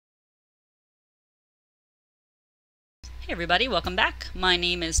Hey everybody, welcome back. My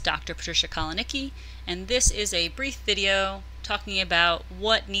name is Dr. Patricia Kolodnicki, and this is a brief video talking about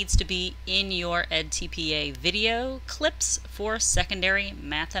what needs to be in your edTPA video clips for secondary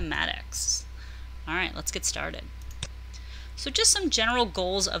mathematics. Alright, let's get started. So just some general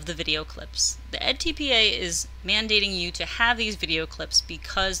goals of the video clips. The edTPA is mandating you to have these video clips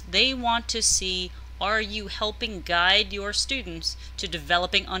because they want to see, are you helping guide your students to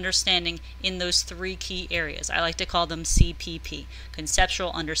developing understanding in those three key areas? I like to call them CPP: conceptual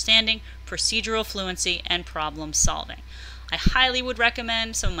understanding, procedural fluency, and problem solving. I highly would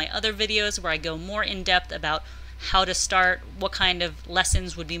recommend some of my other videos where I go more in depth about how to start, what kind of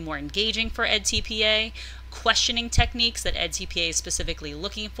lessons would be more engaging for edTPA, questioning techniques that edTPA is specifically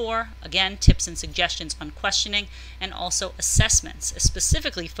looking for, again, tips and suggestions on questioning, and also assessments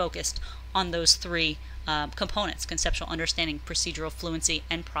specifically focused on those three components: conceptual understanding, procedural fluency,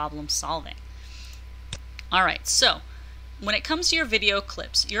 and problem solving. Alright, so when it comes to your video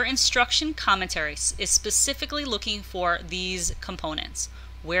clips, your instruction commentary is specifically looking for these components.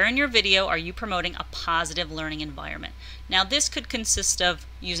 Where in your video are you promoting a positive learning environment? Now this could consist of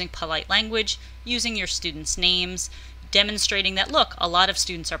using polite language, using your students' names, demonstrating that, look, a lot of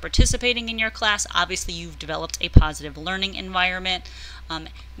students are participating in your class. Obviously you've developed a positive learning environment.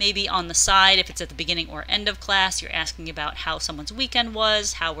 Maybe on the side, if it's at the beginning or end of class, you're asking about how someone's weekend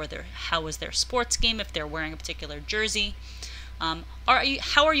was, how was their sports game, if they're wearing a particular jersey. How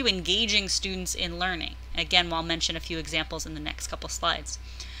are you engaging students in learning? Again, I'll mention a few examples in the next couple slides.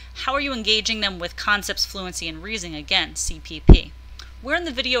 How are you engaging them with concepts, fluency, and reasoning? Again, CPP. Where in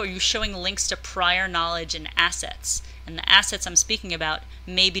the video are you showing links to prior knowledge and assets? And the assets I'm speaking about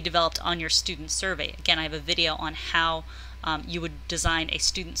may be developed on your student survey. Again, I have a video on how you would design a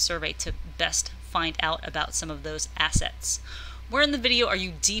student survey to best find out about some of those assets. Where in the video are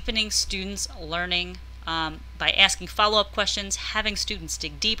you deepening students' learning by asking follow-up questions, having students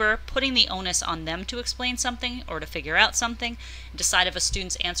dig deeper, putting the onus on them to explain something or to figure out something, and decide if a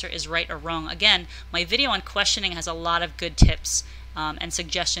student's answer is right or wrong? Again, my video on questioning has a lot of good tips and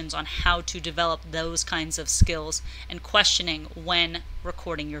suggestions on how to develop those kinds of skills and questioning when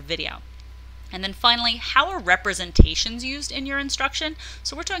recording your video. And then finally, how are representations used in your instruction?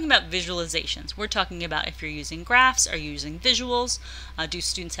 So we're talking about visualizations. We're talking about if you're using graphs, are you using visuals? Do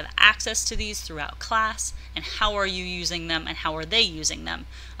students have access to these throughout class? And how are you using them, and how are they using them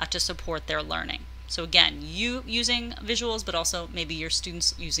to support their learning? So again, you using visuals, but also maybe your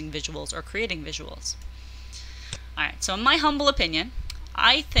students using visuals or creating visuals. Alright, so in my humble opinion,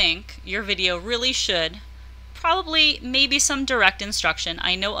 I think your video really should probably maybe some direct instruction.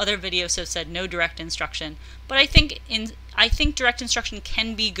 I know other videos have said no direct instruction, but I think direct instruction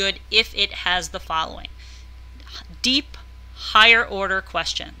can be good if it has the following: deep, higher order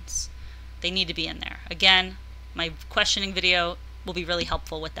questions. They need to be in there. Again, my questioning video will be really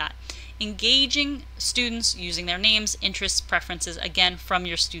helpful with that. Engaging students using their names, interests, preferences, again from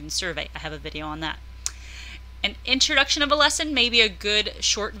your student survey. I have a video on that. An introduction of a lesson may be a good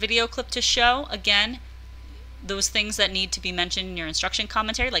short video clip to show. Again, those things that need to be mentioned in your instruction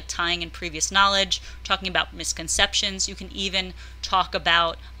commentary, like tying in previous knowledge, talking about misconceptions. You can even talk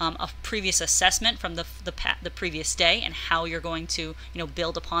about a previous assessment from the previous day and how you're going to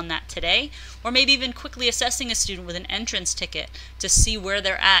build upon that today. Or maybe even quickly assessing a student with an entrance ticket to see where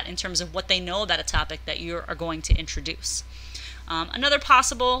they're at in terms of what they know about a topic that you are going to introduce. Another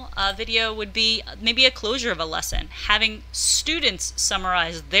possible video would be maybe a closure of a lesson, having students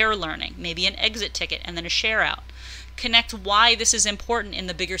summarize their learning, maybe an exit ticket and then a share out. Connect why this is important in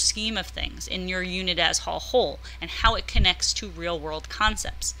the bigger scheme of things in your unit as a whole and how it connects to real world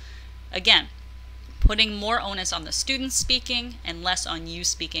concepts. Again, putting more onus on the students speaking and less on you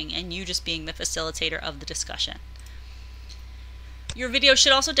speaking and you just being the facilitator of the discussion. Your video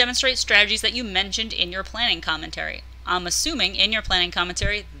should also demonstrate strategies that you mentioned in your planning commentary. I'm assuming in your planning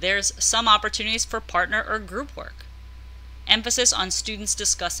commentary there's some opportunities for partner or group work. Emphasis on students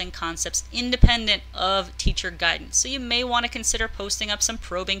discussing concepts independent of teacher guidance. So you may want to consider posting up some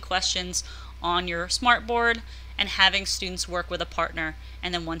probing questions on your smartboard and having students work with a partner,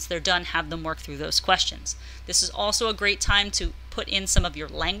 and then once they're done, have them work through those questions. This is also a great time to put in some of your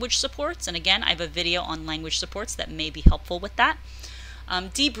language supports, and again, I have a video on language supports that may be helpful with that.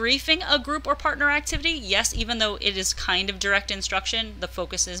 Debriefing a group or partner activity, yes, even though it is kind of direct instruction, the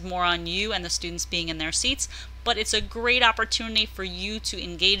focus is more on you and the students being in their seats, but it's a great opportunity for you to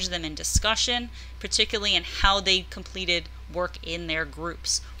engage them in discussion, particularly in how they completed work in their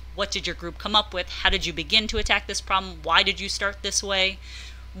groups. What did your group come up with? How did you begin to attack this problem? Why did you start this way?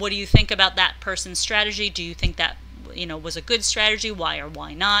 What do you think about that person's strategy? Do you think that was a good strategy? Why or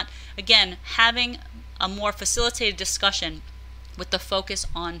why not? Again, having a more facilitated discussion with the focus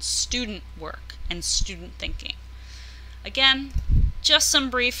on student work and student thinking. Again, just some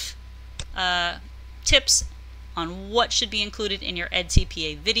brief tips on what should be included in your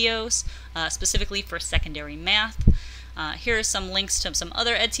edTPA videos, specifically for secondary math. Here are some links to some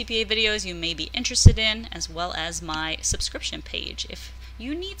other edTPA videos you may be interested in, as well as my subscription page if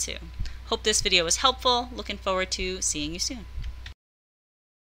you need to. Hope this video was helpful. Looking forward to seeing you soon.